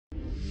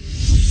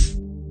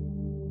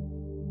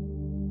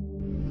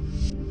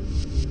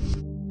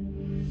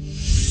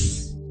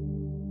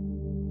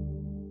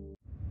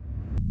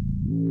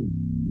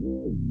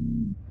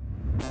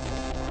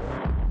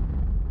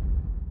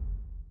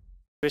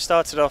We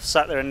started off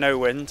sat there in no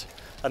wind,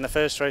 and the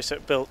first race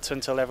it built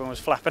until everyone was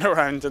flapping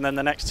around, and then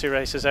the next two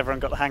races everyone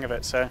got the hang of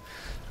it. So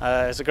it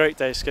was a great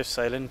day skiff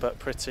sailing, but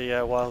pretty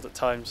wild at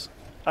times.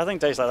 I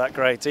think days like that are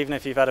great. Even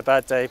if you've had a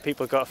bad day,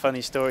 people have got a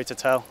funny story to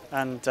tell,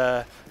 and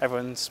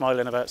everyone's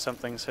smiling about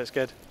something, so it's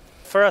good.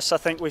 For us, I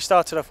think we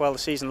started off well the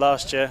season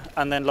last year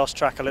and then lost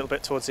track a little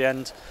bit towards the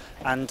end,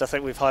 and I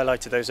think we've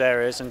highlighted those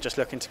areas and just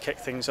looking to kick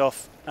things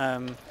off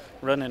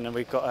running, and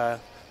we've got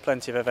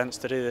plenty of events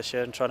to do this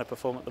year and trying to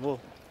perform at them all.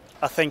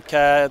 I think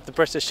the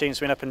British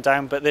team's been up and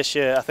down, but this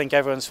year I think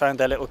everyone's found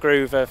their little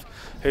groove of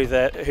who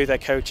their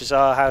coaches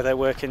are, how they're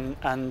working,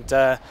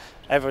 and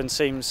everyone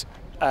seems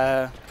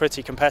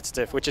pretty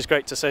competitive, which is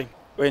great to see.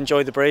 We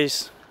enjoy the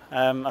breeze.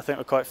 I think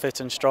we're quite fit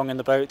and strong in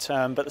the boat,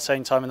 but at the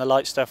same time in the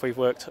light stuff we've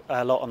worked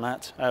a lot on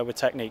that with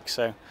technique,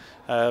 so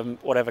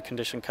whatever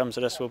condition comes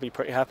at us we'll be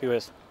pretty happy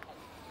with.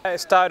 It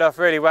started off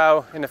really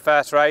well in the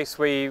first race.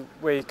 We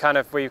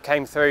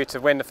came through to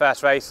win the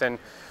first race, and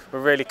we're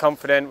really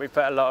confident. We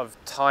put a lot of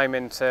time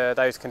into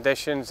those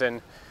conditions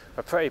and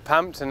we're pretty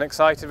pumped and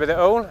excited with it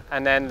all.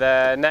 And then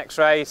the next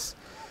race,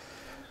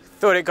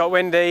 thought it got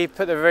windy,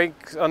 put the rig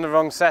on the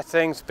wrong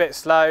settings, a bit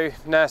slow,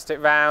 nursed it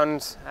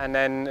round, and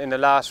then in the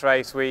last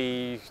race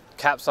we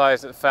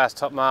capsized at the first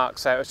top mark.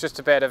 So it was just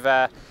a bit of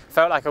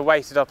felt like a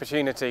wasted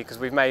opportunity because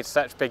we've made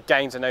such big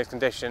gains in those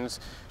conditions,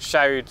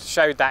 showed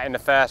that in the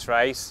first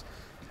race.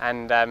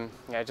 And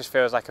yeah, it just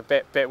feels like a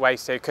bit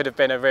wasted. Could have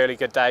been a really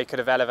good day, could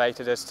have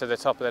elevated us to the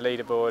top of the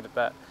leaderboard,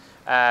 but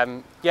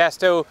yeah,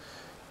 still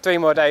 3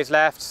 more days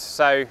left,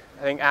 so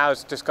I think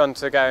Al's just gone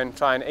to go and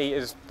try and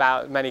eat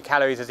about many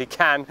calories as he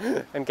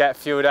can and get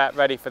fueled up,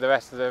 ready for the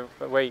rest of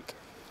the week.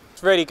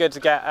 It's really good to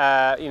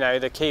get you know,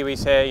 the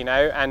Kiwis here, you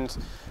know, and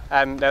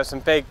there was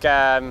some big,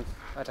 I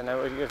don't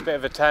know, it was a bit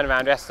of a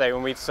turnaround yesterday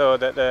when we saw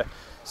that the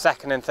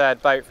second and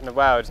third boat from the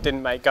world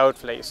didn't make Gold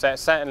Fleet, so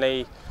it's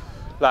certainly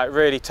like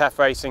really tough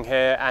racing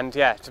here, and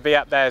yeah, to be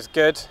up there is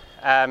good.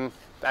 I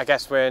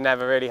guess we're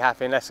never really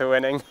happy unless we're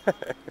winning.